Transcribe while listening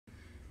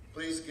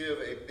Please give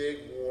a big,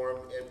 warm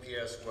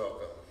NPS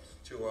welcome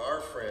to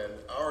our friend,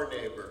 our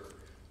neighbor,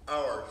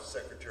 our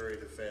Secretary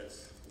of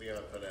Defense,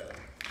 Panetta.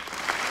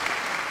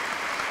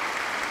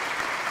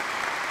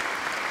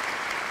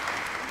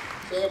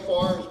 Sam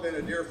Farr has been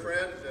a dear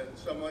friend and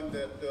someone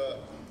that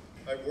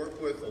I've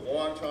worked with a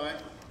long time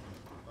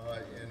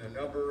in a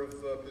number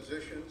of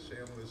positions.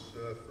 Sam was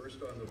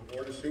first on the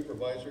Board of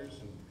Supervisors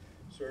and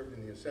served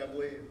in the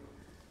Assembly,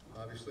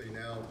 obviously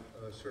now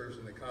serves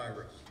in the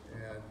Congress.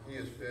 And he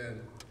has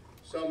been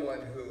someone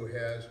who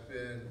has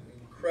been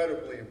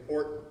incredibly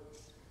important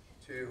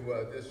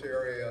to this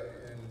area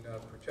in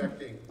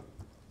protecting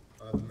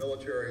the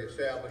military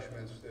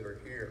establishments that are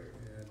here.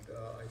 And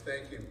I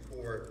thank him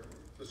for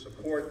the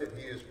support that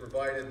he has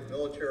provided the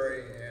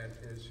military and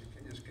his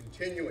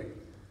continuing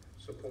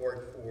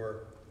support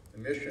for the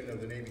mission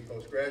of the Navy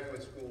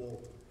Postgraduate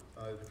School,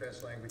 the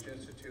Defense Language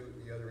Institute,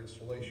 and the other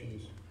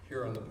installations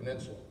here on the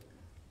peninsula.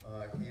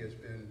 He's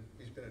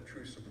been a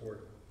true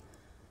supporter.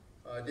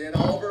 Dan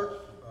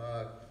Oliver,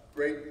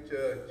 great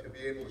to be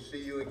able to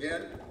see you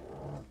again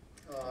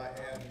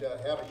and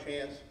have a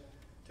chance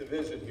to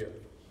visit here.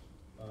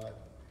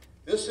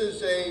 This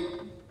is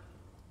a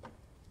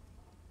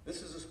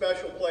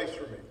special place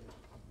for me,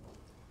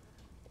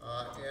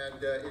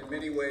 and in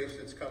many ways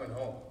it's coming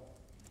home.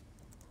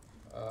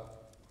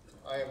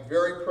 I am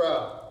very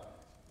proud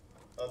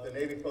of the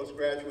Navy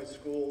Postgraduate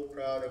School,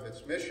 proud of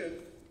its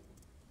mission,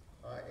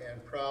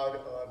 and proud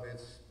of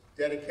its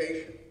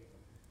dedication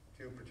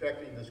to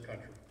protecting this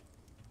country.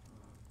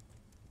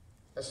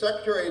 As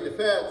Secretary of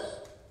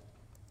Defense,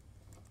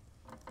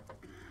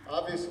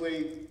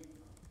 obviously,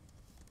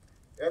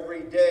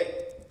 every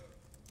day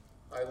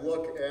I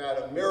look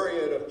at a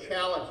myriad of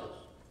challenges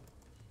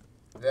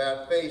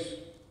that face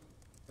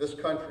this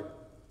country.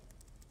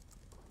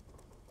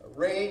 A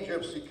range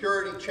of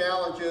security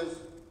challenges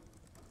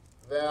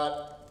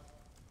that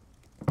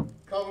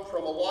come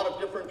from a lot of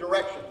different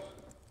directions.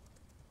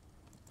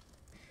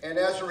 And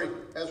as a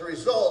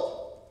result,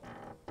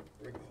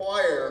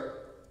 require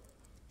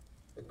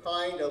the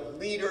kind of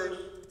leaders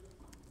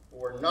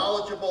who are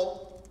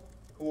knowledgeable,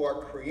 who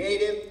are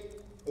creative,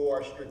 who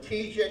are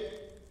strategic,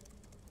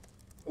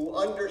 who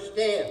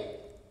understand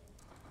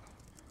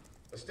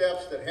the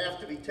steps that have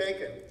to be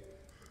taken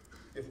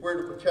if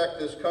we're to protect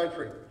this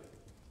country.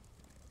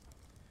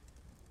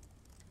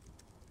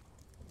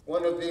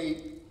 One of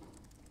the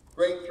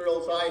great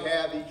thrills I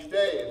have each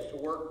day is to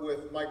work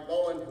with Mike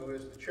Mullen, who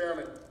is the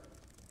chairman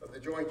of the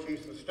Joint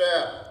Chiefs of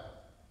Staff,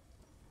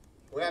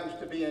 who happens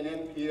to be an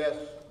NPS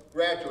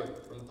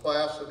graduate from the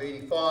class of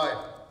 '85.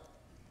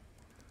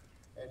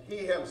 And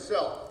he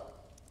himself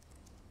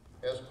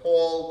has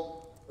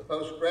called the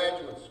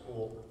postgraduate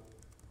school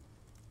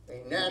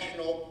a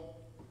national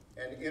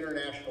and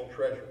international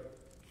treasure.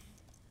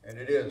 And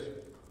it is.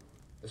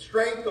 The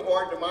strength of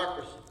our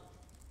democracy,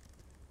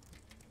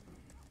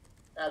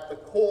 at the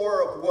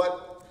core of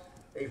what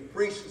a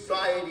free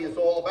society is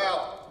all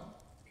about,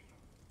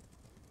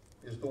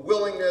 is the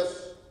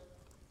willingness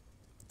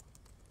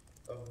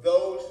of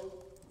those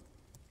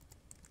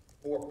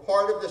who are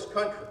part of this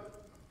country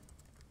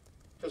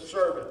to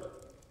serve it,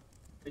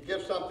 to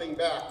give something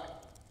back.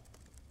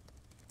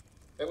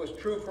 That was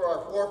true for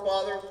our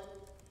forefathers.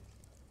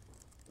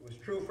 It was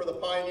true for the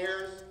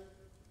pioneers.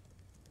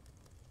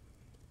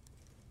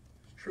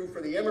 It's true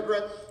for the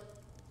immigrants.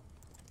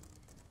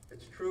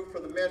 It's true for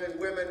the men and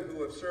women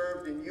who have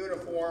served in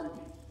uniform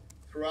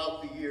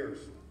throughout the years,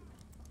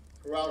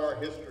 throughout our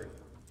history.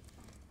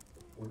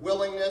 The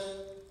willingness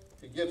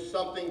to give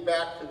something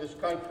back to this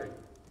country,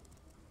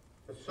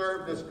 to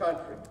serve this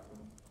country,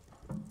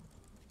 to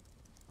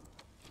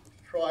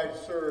try to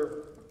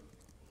serve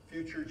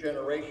future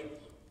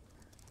generations.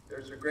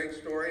 There's a great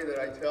story that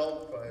I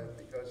tell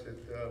because it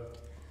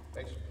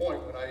makes a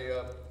point.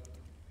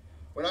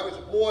 When I was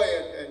a boy,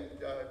 and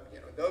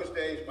in those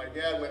days, my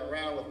dad went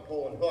around with a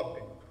pole and hook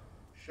and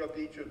shook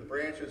each of the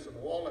branches of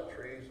the walnut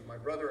trees, and my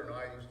brother and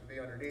I used to be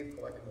underneath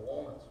collecting the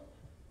walnuts.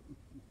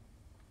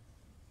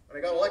 When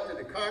I got elected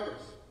to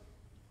Congress,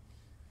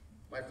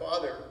 my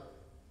father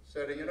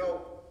said, "You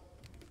know,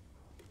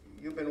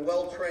 you've been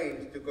well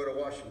trained to go to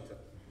Washington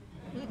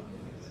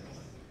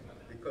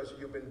because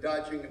you've been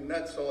dodging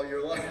nuts all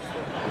your life."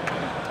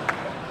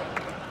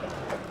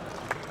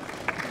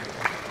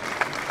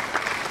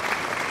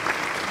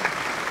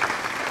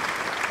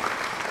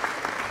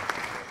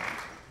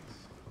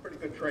 Pretty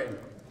good training,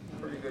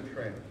 pretty good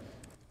training.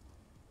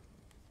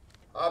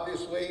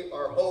 Obviously,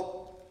 our hope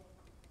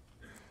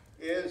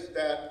is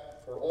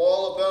that for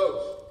all of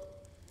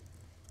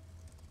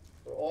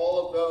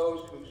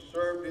those who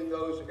served in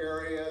those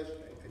areas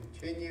and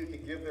continue to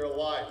give their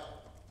lives,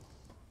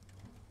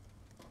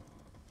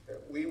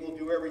 that we will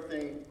do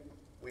everything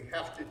we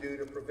have to do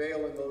to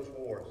prevail in those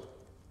wars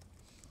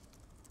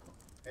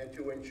and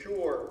to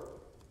ensure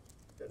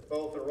that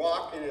both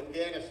Iraq and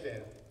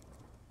Afghanistan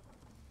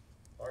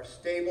are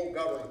stable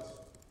governments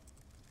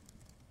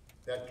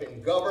that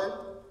can govern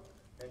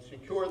and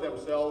secure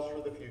themselves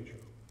for the future.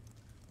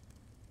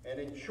 and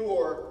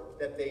ensure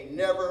that they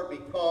never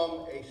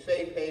become a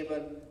safe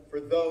haven for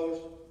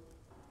those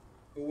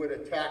who would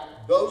attack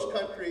those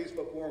countries,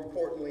 but more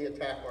importantly,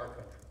 attack our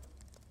country.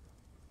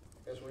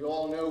 As we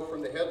all know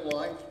from the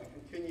headlines, we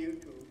continue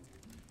to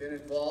have been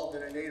involved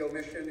in a NATO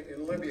mission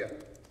in Libya.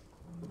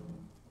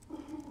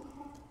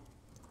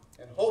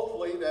 And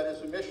hopefully that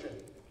is a mission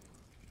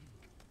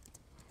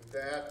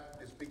that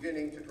is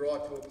beginning to draw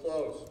to a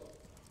close.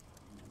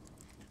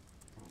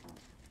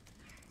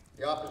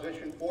 The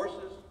opposition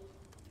forces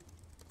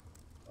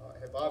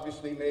have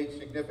obviously made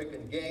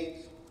significant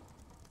gains,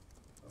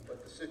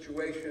 but the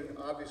situation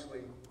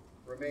obviously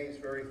remains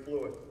very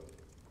fluid.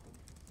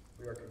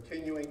 We are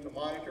continuing to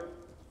monitor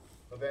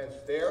events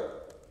there,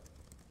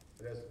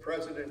 but as the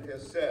President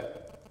has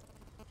said,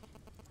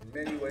 in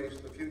many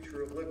ways the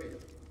future of Libya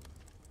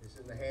is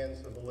in the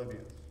hands of the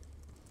Libyans.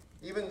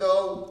 Even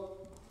though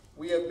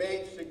we have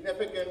made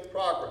significant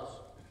progress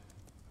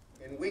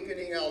in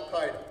weakening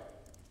al-Qaeda,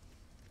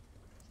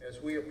 as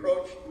we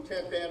approach the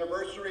 10th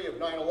anniversary of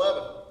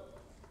 9/11,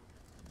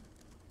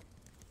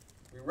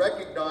 we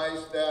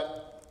recognize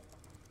that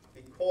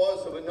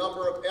because of a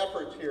number of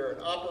efforts here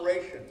and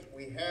operations,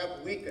 we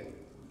have weakened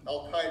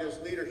al-Qaeda's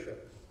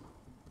leadership.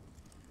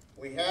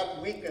 We have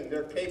weakened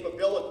their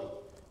capability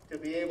to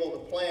be able to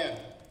plan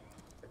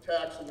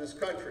attacks in this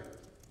country.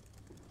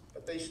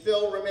 But they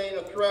still remain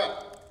a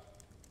threat.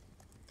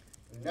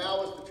 And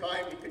now is the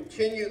time to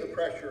continue the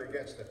pressure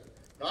against them.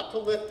 Not to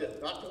lift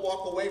it, not to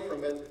walk away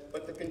from it,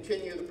 but to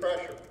continue the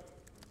pressure.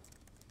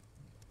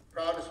 The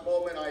proudest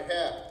moment I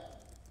had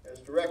as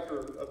director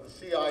of the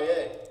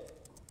CIA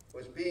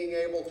was being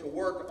able to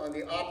work on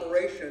the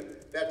operation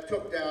that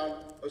took down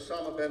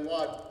Osama bin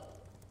Laden.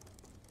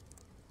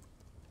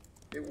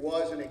 It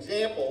was an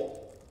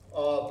example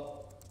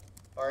of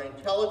our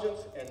intelligence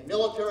and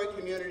military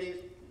communities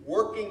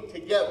working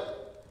together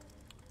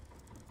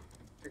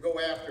to go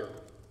after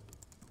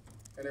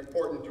an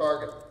important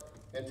target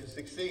and to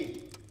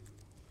succeed.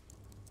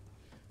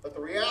 But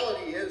the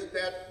reality is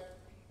that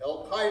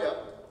al-Qaeda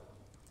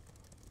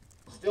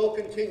still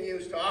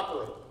continues to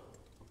operate,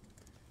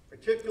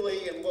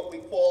 particularly in what we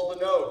call the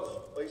nodes,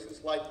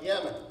 places like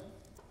Yemen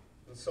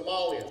and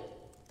Somalia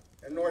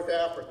and North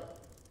Africa.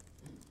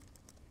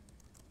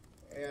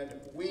 And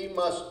we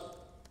must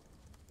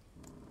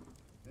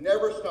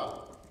never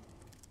stop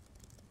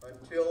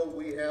until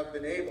we have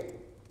been able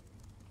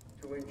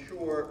to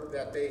ensure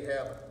that they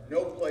have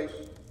no place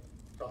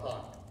to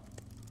hide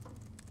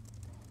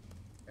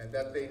and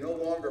that they no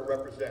longer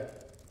represent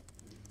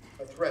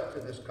a threat to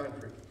this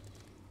country.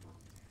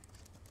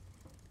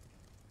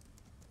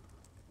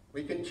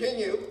 We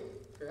continue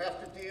to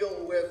have to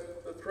deal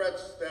with the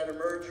threats that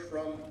emerge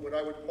from what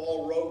I would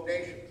call rogue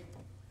nations.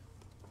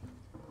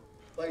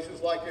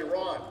 Places like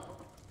Iran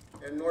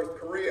and North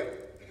Korea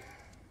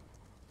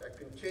that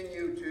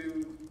continue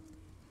to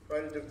try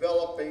to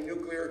develop a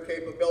nuclear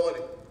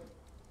capability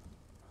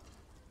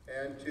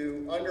and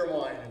to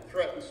undermine and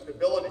threaten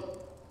stability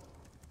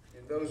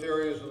in those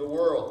areas of the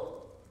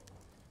world.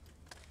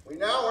 We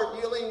now are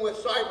dealing with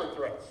cyber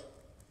threats,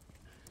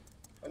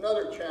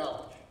 another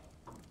challenge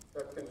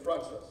that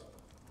confronts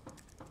us.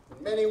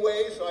 In many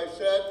ways, I've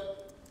said,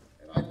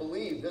 and I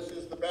believe this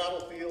is the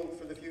battlefield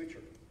for the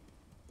future.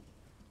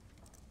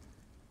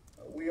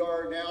 We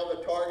are now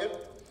the target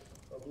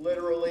of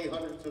literally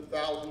hundreds of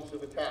thousands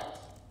of attacks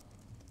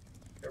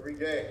every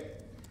day.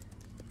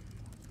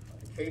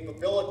 The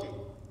capability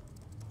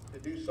to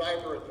do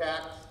cyber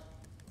attacks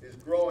is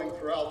growing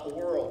throughout the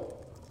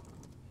world.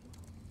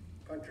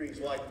 Countries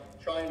like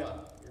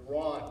China,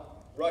 Iran,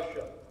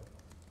 Russia,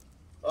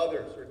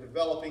 others are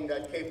developing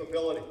that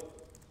capability.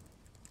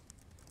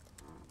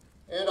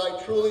 And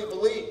I truly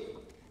believe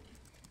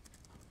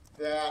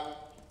that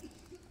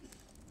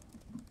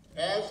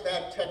as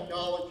that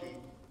technology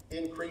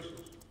increases,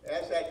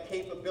 as that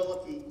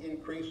capability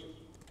increases,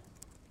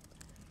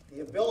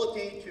 the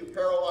ability to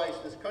paralyze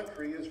this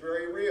country is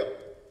very real.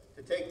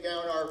 To take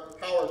down our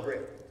power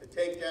grid, to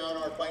take down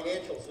our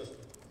financial system,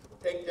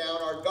 to take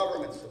down our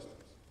government systems,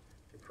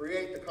 to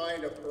create the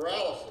kind of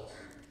paralysis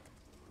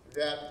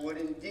that would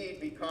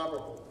indeed be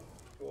comparable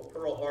to a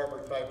Pearl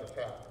Harbor type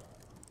attack.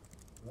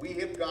 We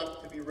have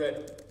got to be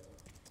ready,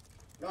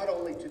 not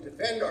only to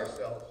defend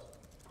ourselves,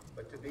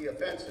 but to be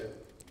offensive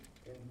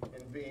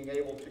in being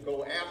able to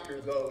go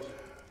after those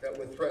that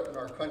would threaten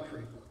our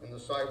country in the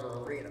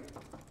cyber arena.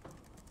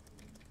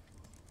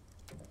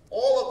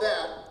 All of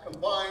that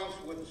combines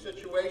with a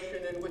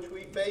situation in which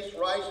we face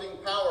rising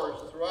powers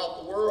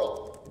throughout the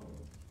world.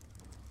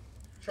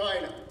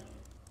 China,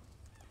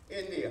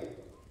 India,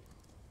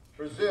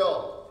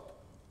 Brazil,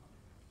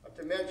 not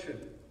to mention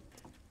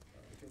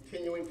the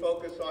continuing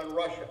focus on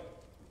Russia.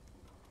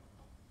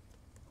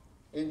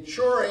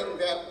 Ensuring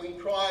that we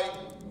try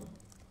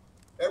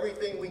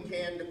everything we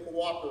can to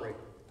cooperate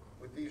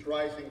with these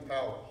rising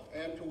powers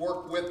and to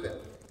work with them,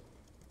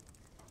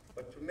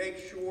 but to make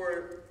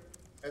sure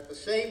at the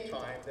same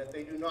time that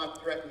they do not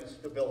threaten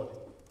stability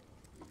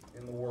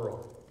in the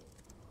world.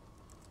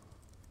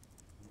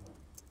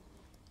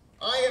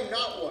 I am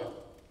not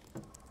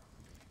one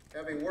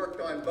having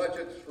worked on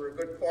budgets for a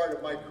good part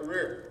of my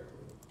career.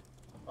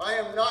 I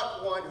am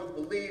not one who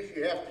believes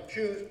you have to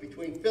choose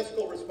between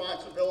fiscal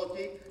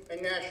responsibility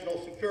and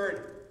national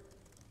security.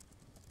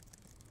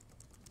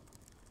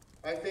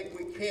 I think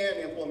we can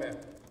implement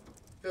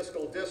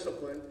fiscal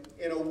discipline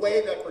in a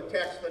way that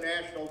protects the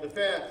national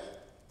defense.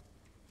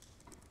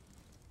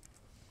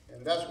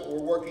 And that's what we're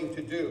working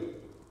to do.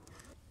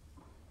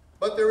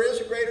 But there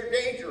is a greater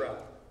danger out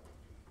there.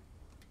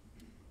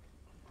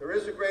 There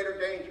is a greater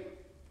danger.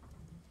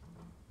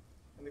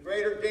 And the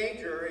greater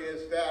danger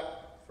is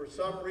that for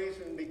some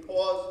reason,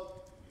 because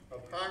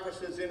of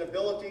Congress's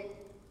inability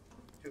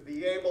to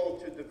be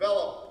able to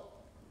develop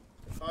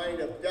the kind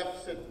of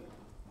deficit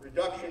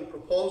reduction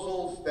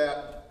proposals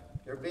that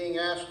they're being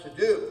asked to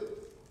do,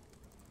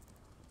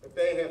 that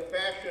they have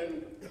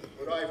fashioned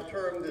what I've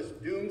termed this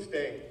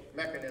doomsday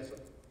mechanism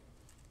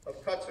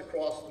of cuts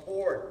across the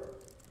board,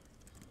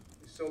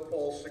 the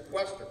so-called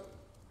sequester,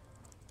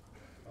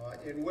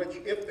 in which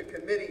if the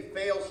committee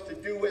fails to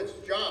do its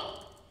job,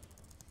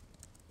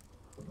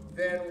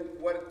 then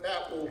what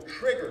that will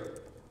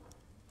trigger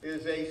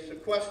is a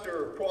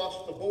sequester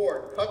across the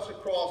board, cuts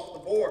across the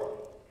board,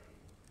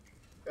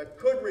 that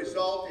could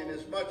result in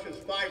as much as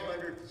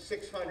 $500 to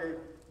 $600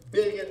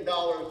 billion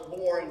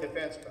more in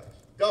defense cuts,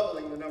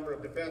 doubling the number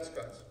of defense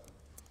cuts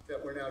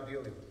that we're now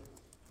dealing with.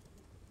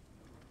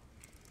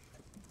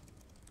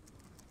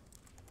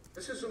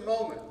 This is a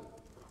moment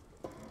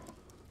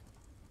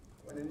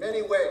when, in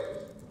many ways,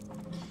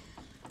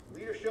 the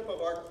leadership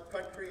of our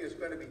country is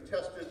going to be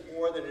tested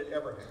more than it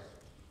ever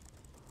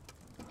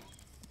has.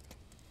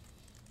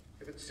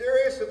 If it's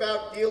serious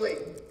about dealing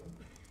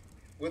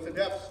with the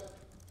deficit,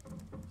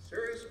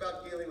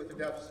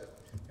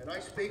 and I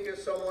speak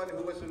as someone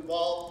who was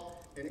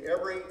involved in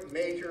every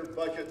major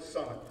budget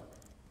summit,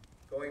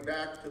 going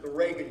back to the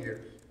Reagan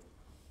years.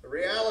 The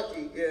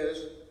reality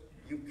is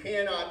you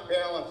cannot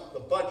balance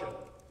the budget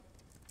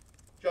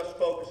just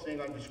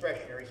focusing on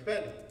discretionary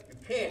spending. You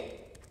can't.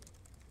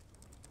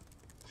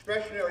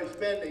 Discretionary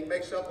spending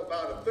makes up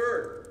about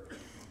 1/3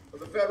 of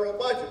the federal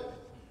budget.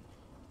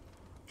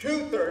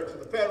 2/3 of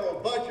the federal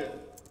budget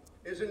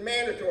is in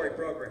mandatory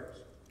programs.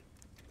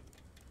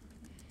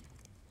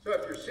 So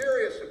if you're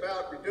serious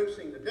about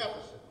reducing the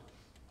deficit,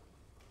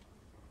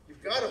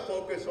 you've got to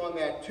focus on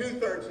that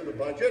 2/3 of the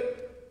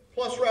budget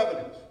plus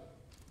revenues,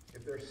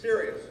 if they're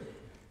serious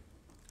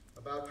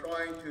about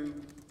trying to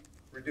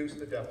reduce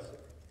the deficit.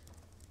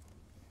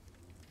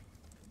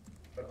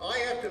 But I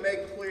have to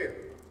make clear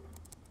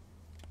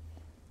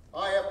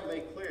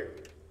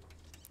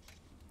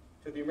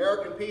to the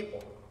American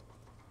people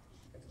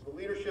and to the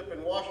leadership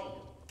in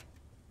Washington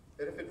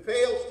that if it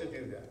fails to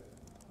do that,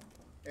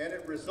 and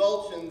it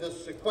results in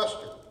this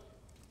sequester,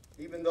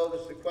 even though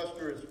the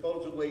sequester is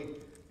supposedly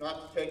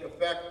not to take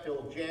effect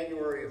till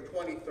January of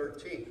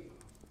 2013,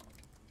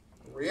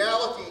 the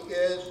reality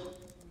is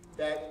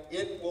that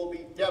it will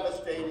be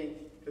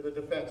devastating to the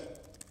defense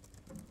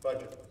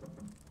budget.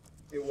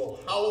 It will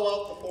hollow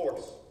out the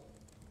force.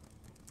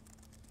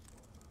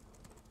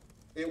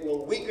 It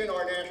will weaken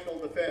our national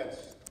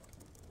defense.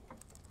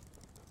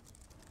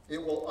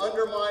 It will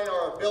undermine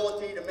our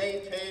ability to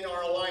maintain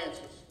our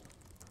alliances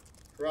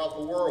throughout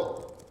the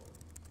world.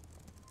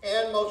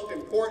 And most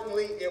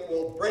importantly, it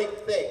will break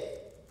faith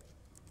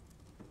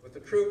with the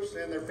troops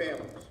and their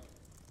families.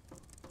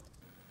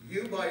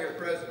 You, by your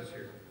presence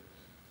here,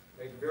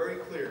 make very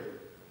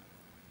clear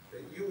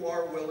that you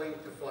are willing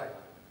to fight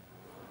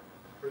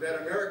for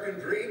that American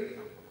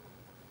dream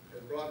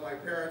that brought my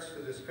parents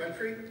to this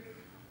country,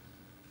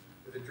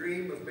 for the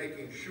dream of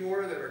making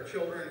sure that our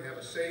children have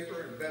a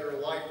safer and better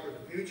life for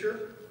the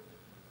future,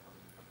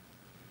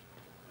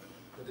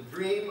 for the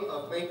dream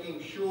of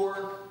making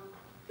sure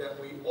that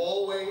we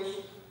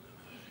always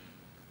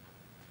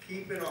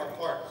keep in our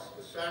hearts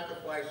the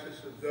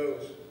sacrifices of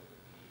those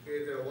who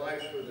gave their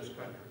lives for this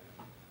country.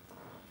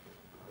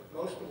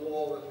 But most of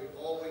all, that we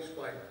always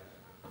fight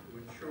to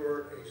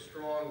ensure a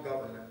strong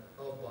government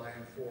of, by,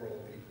 and for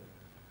all people.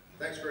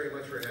 Thanks very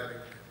much for having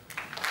me.